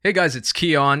Hey guys, it's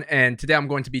Keon, and today I'm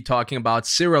going to be talking about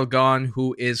Ciryl Gane,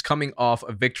 who is coming off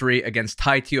a victory against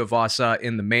Tai Tuivasa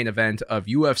in the main event of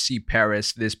UFC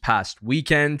Paris this past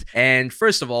weekend. And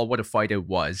first of all, what a fight it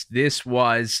was. This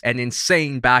was an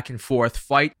insane back and forth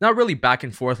fight. Not really back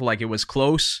and forth like it was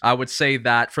close. I would say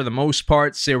that for the most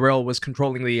part, Ciryl was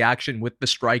controlling the action with the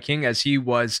striking as he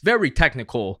was very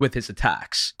technical with his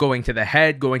attacks. Going to the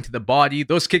head, going to the body.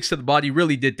 Those kicks to the body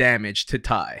really did damage to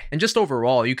Tai. And just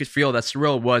overall, you could feel that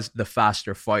Ciryl was the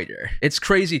faster fighter. It's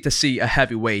crazy to see a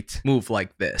heavyweight move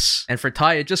like this. And for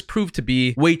Tai, it just proved to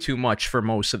be way too much for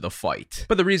most of the fight.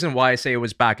 But the reason why I say it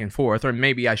was back and forth, or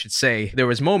maybe I should say there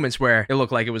was moments where it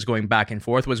looked like it was going back and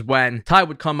forth, was when Tai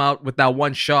would come out with that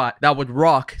one shot that would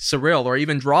rock Ciryl or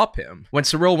even drop him. When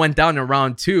Ciryl went down in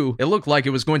round 2, it looked like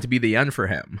it was going to be the end for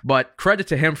him. But credit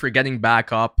to him for getting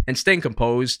back up and staying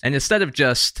composed, and instead of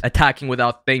just attacking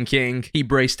without thinking, he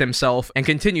braced himself and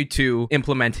continued to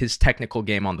implement his technical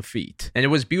game on the feet. And it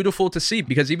was beautiful to see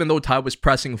because even though Tai was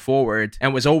pressing forward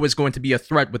and was always going to be a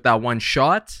threat with that one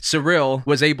shot, Ciryl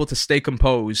was able to stay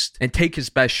composed and take his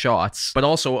best shots, but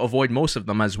also avoid most of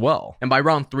them as well. And by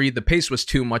round 3, the pace was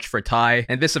too much for Tai,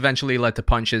 and this eventually led to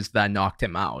punches that knocked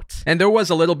him out. And there was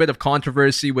a little bit of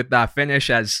controversy with that finish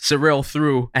as Ciryl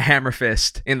threw a hammer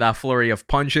fist in that flurry of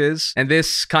punches. And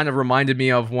this kind of reminded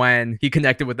me of when he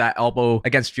connected with that elbow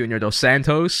against Junior Dos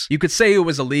Santos. You could say it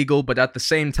was illegal, but at the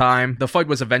same time, the fight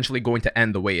was eventually going to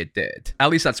end the way it did. At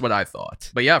least that's what I thought.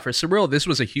 But yeah, for Ciryl, this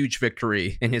was a huge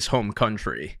victory in his home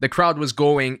country. The crowd was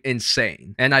going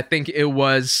insane, and I think it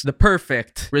was the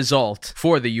perfect result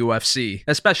for the UFC,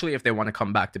 especially if they want to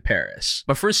come back to Paris.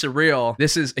 But for Ciryl,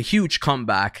 this is a huge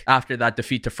comeback after that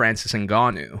defeat to Francis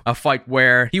Ngannou, a fight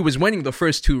where he was winning the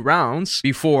first 2 rounds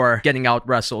before getting out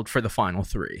wrestled for the final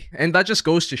 3. And that just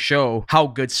goes to show how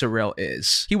good Ciryl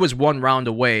is. He was 1 round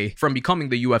away from becoming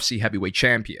the UFC heavyweight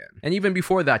champion, and even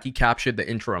before that, he captured the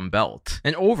interim belt.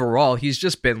 And overall, he's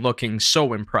just been looking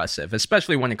so impressive,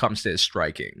 especially when it comes to his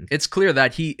striking. It's clear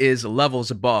that he is levels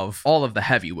above all of the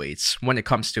heavyweights when it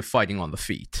comes to fighting on the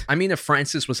feet. I mean, if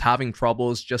Francis was having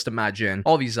troubles, just imagine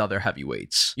all these other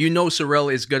heavyweights. You know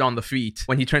Ciryl is good on the feet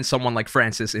when he turns someone like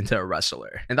Francis into a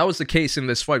wrestler. And that was the case in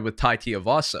this fight with Tai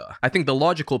Tuivasa. I think the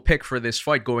logical pick for this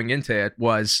fight going into it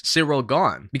was Ciryl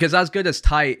Gane, because as good as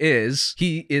Tai is,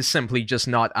 he is simply just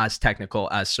not as technical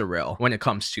as Ciryl when it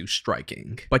comes to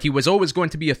striking. But he was always going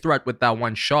to be a threat with that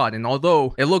one shot, and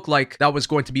although it looked like that was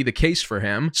going to be the case for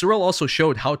him, Ciryl also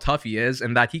showed how tough he is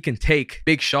and that he can take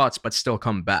big shots but still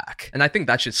come back. And I think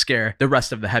that should scare the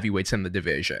rest of the heavyweights in the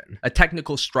division. A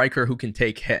technical striker who can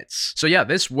take hits. So yeah,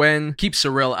 this win keeps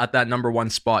Ciryl at that number 1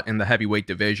 spot in the heavyweight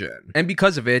division. And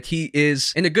because of it, he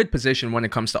is in a good position when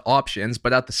it comes to options,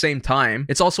 but at the same time,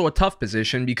 it's also a tough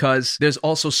position because there's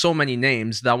also so many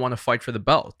names that want to fight for the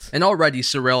belt. And already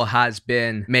Ciryl has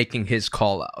been making his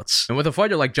call-outs. And with a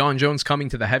fighter like Jon Jones coming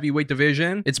to the heavyweight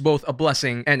division, it's both a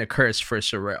blessing and a curse for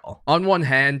Ciryl. On one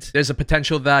hand, there's a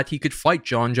potential that he could fight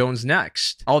Jon Jones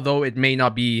next. Although it may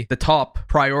not be the top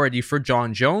priority for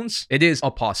Jon Jones, it is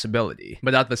a possibility.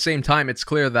 But at the same time, it's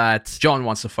clear that Jon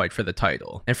wants to fight for the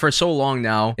title. And for so long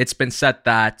now, it's been set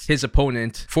that his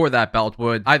opponent for that belt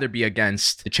would either be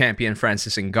against the champion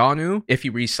Francis Ngannou, if he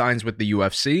re-signs with the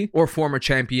UFC, or former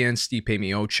champion Stipe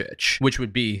Miocic, which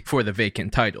would be for the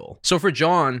vacant title. So for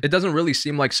Jon, it doesn't really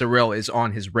seem like Ciryl is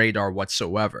on his radar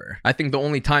whatsoever. I think the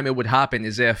only time it would happen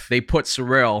is if they put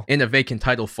Ciryl in a vacant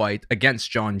title fight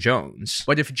against Jon Jones.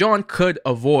 But if Jon could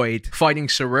avoid fighting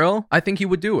Ciryl, I think he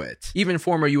would do it. Even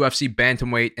former UFC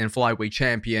bantamweight and flyweight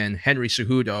champion Henry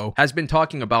Cejudo has been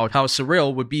talking about how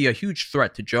Ciryl would be a huge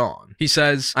threat to Jon. He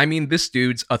says, I mean, this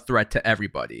dude's a threat to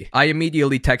everybody. I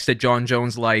immediately texted Jon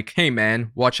Jones like, hey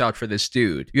man, watch out for this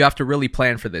dude. You have to really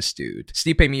plan for this dude.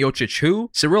 Stipe Miocic who?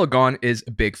 Ciryl Gane is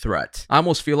a big threat. I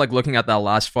almost feel like looking at that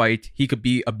last fight, he could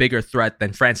be a bigger threat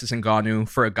than Francis Ngannou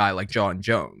for a guy like Jon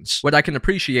Jones. What I can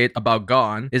appreciate about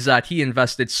Gane is that he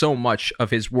invested so much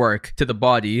of his work to the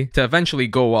body to eventually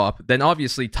go up. Then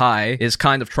obviously Tai is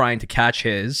kind of trying to catch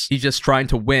his. He's just trying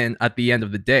to win at the end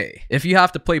of the day. If you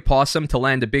have to play possum to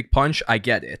land a big punch, I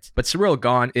get it. But Ciryl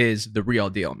Gane is the real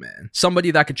deal, man.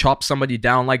 Somebody that could chop somebody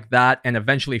down like that and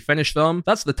eventually finish them,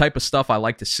 that's the type of stuff I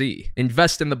like to see.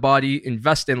 Invest in the body,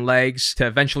 invest in legs to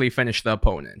eventually finish the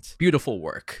opponent. Beautiful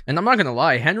work. And I'm not gonna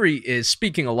lie, Henry is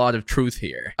speaking a lot of truth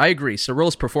here. I agree,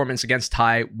 Ciryl's performance against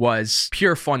Tai was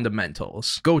pure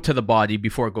fundamentals. Go to the body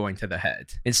before going to the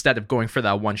head, instead of going for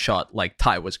that one shot like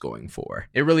Tai was going for.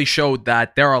 It really showed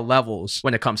that there are levels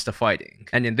when it comes to fighting,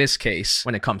 and in this case,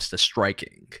 when it comes to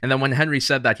striking. And then when Henry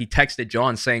said that, he texted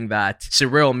Jon saying that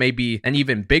Ciryl may be an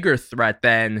even bigger threat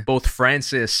than both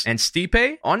Francis and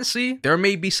Stipe, honestly, there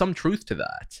may be some truth to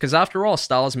that. that. Because after all,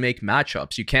 styles make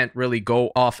matchups. You can't really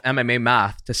go off MMA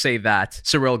math to say that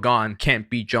Ciryl Gane can't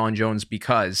beat Jon Jones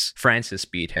because Francis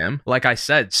beat him. Like I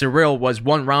said, Ciryl was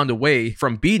 1 round away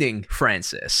from beating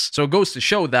Francis. So it goes to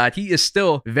show that he is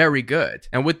still very good.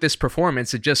 And with this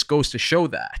performance, it just goes to show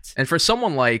that. And for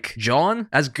someone like Jon,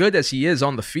 as good as he is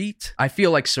on the feet, I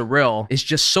feel like Ciryl is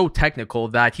just so technical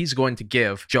that he's going to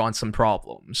give Jon some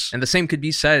problems. And the same could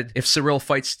be said if Ciryl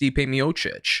fights Stipe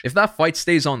Miocic. If that fight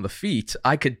stays on the feet,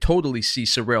 I could totally see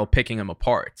Ciryl picking him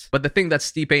apart. But the thing that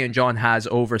Stipe and Jon has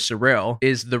over Ciryl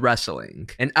is the wrestling.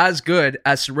 And as good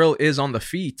as Ciryl is on the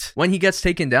feet, when he gets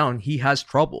taken down, he has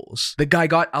troubles. The guy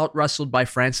got out-wrestled by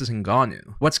Francis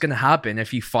Ngannou. What's gonna happen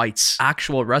if he fights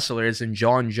actual wrestlers in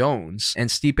Jon Jones and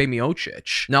Stipe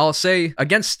Miocic? Now I'll say,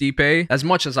 against Stipe, as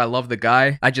much as I love the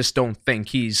guy, I just don't think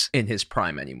he's in his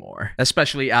prime anymore.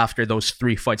 Especially after those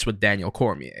 3 fights with Daniel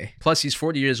Cormier. Plus, he's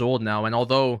 40 years old now, and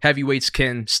although heavyweights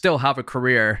can still have a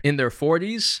career in their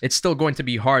 40s, it's still going to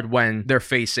be hard when they're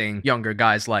facing younger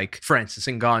guys like Francis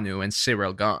Ngannou and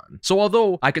Ciryl Gane. So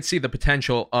although I could see the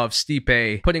potential of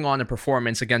Stipe putting on a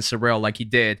performance against Ciryl like he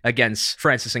did against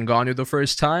Francis Ngannou the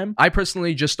first time, I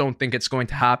personally just don't think it's going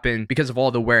to happen because of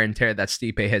all the wear and tear that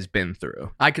Stipe has been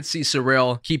through. I could see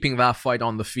Ciryl keeping that fight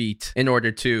on the feet in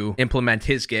order to implement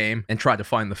his game and try to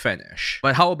find the finish.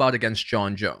 But how about against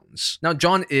Jon Jones? Now,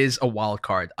 Jon is a wild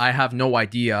card. I have no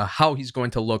idea how he's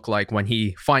going to look like when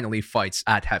he finally fights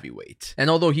at heavyweight. And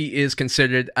although he is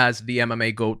considered as the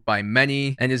MMA GOAT by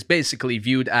many and is basically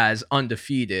viewed as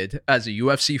undefeated as a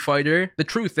UFC fighter, the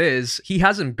truth is he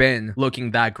hasn't been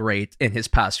looking that great in his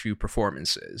past few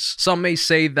performances. Some may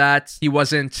say that he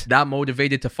wasn't that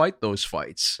motivated to fight those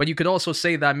fights, but you could also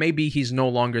say that maybe he's no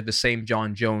longer the same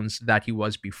Jon Jones that he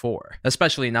was before,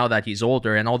 especially now that he's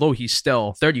older. And although he's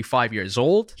still 35 years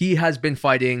old, he has been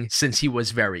fighting since he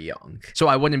was very young. So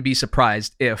I wouldn't be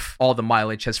surprised if all the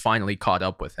mileage has finally caught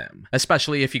up with him,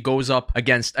 especially if he goes up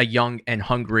against a young and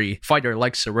hungry fighter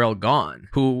like Ciryl Gane,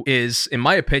 who is, in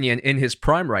my opinion, in his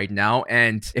prime right now.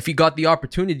 And if he got the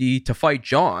opportunity to fight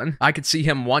Jon, I could see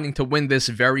him wanting to win this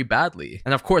very badly.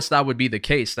 And of course, that would be the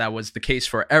case. That was the case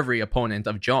for every opponent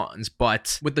of Jon's.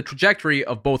 But with the trajectory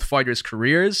of both fighters'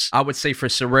 careers, I would say for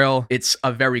Ciryl, it's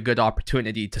a very good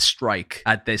opportunity to strike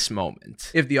at this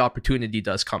moment, if the opportunity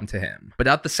does come to him. But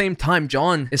at the same time,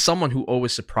 Jon is someone who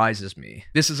always surprises me.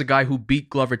 This is a guy who beat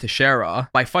Glover Teixeira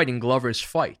by fighting Glover's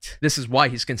fight. This is why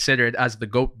he's considered as the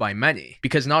GOAT by many,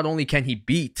 because not only can he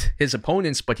beat his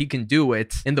opponents, but he can do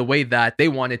it in the way that they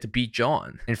wanted to beat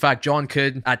Jon. In fact, Jon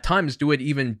could at times do it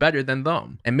even better than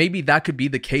them. And maybe that could be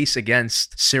the case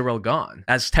against Ciryl Gane.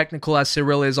 As technical as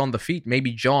Ciryl is on the feet,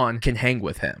 maybe Jon can hang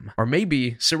with him. Or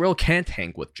maybe Ciryl can't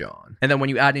hang with Jon. And then when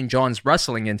you add in Jon's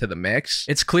wrestling into the mix,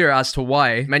 it's clear as to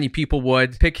why many people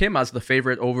would pick him as the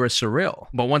favorite over Ciryl.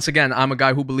 But once again, I'm a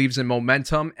guy who believes in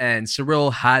momentum, and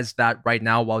Ciryl has that right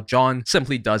now, while Jon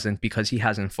simply doesn't because he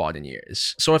hasn't fought in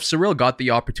years. So if Ciryl got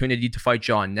the opportunity to fight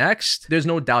Jon next, there's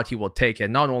no doubt he will take it,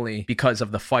 not only because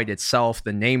of the fight itself,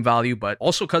 the name value, but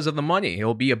also because of the money.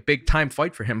 It'll be a big time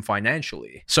fight for him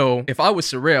financially. So if I was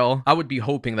Ciryl, I would be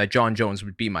hoping that Jon Jones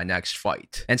would be my next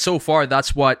fight. And so far,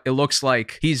 that's what it looks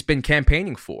like he's been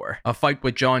campaigning for, a fight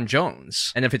with Jon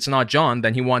Jones. And if it's not Jon,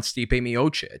 then he wants Stipe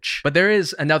Miocic. But there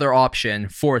is another option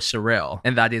for Ciryl,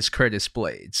 and that is Curtis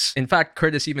Blaydes. In fact,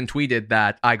 Curtis even tweeted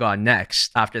that I got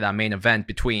next after that main event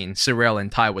between Ciryl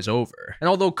and Tai was over. And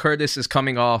although Curtis is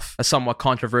coming off a somewhat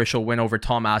controversial win over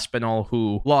Tom Aspinall,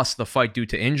 who lost the fight due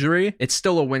to injury, it's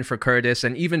still a win for Curtis,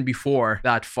 and even before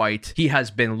that fight, he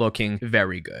has been looking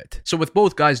very good. So with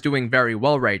both guys doing very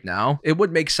well right now, it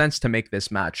would make sense to make this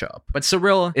matchup. But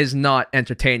Ciryl is not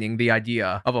entertaining the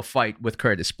idea of a fight with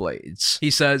Curtis Blaydes.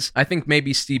 He says, I think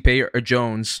maybe Stipe or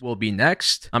Jones will be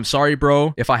next. I'm sorry,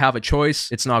 bro. If I have a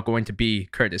choice, it's not going to be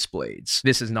Curtis Blaydes.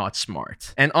 This is not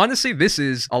smart. And honestly, this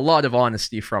is a lot of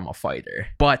honesty from a fighter.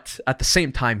 But at the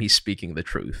same time, he's speaking the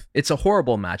truth. It's a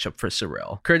horrible matchup for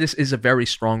Ciryl. Curtis is a very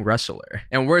strong wrestler.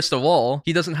 And worst of all,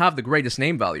 he doesn't have the greatest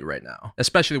name value right now,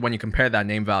 especially when you compare that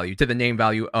name value to the name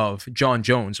value of Jon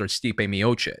Jones or Stipe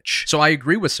Miocic. So I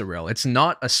agree with Ciryl. It's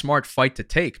not a smart fight to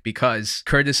take because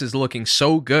Curtis is looking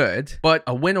so good, but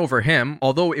a win over him,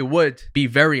 although it would be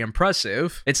very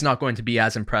impressive, it's not going to be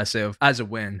as impressive as a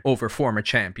win over former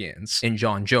champions in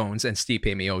Jon Jones and Stipe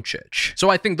Miocic. So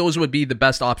I think those would be the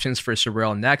best options for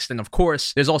Ciryl next. And of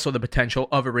course, there's also the potential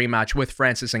of a rematch with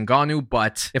Francis Ngannou,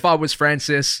 but if I was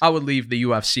Francis, I would leave the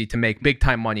UFC to make big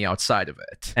time money outside of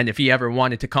it. And if he ever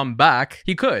wanted to come back,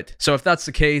 he could. So if that's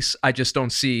the case, I just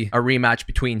don't see a rematch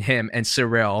between him and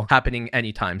Ciryl happening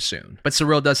anytime soon. But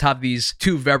Ciryl does have these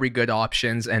two very good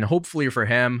options, and hopefully for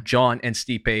him, Jon and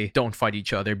Stipe don't fight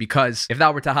each other, because if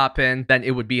that were were to happen, then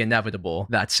it would be inevitable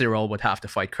that Ciryl would have to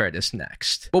fight Curtis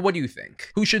next. But what do you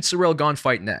think? Who should Ciryl Gane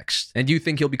fight next? And do you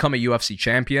think he'll become a UFC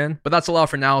champion? But that's all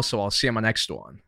for now, so I'll see you on my next one.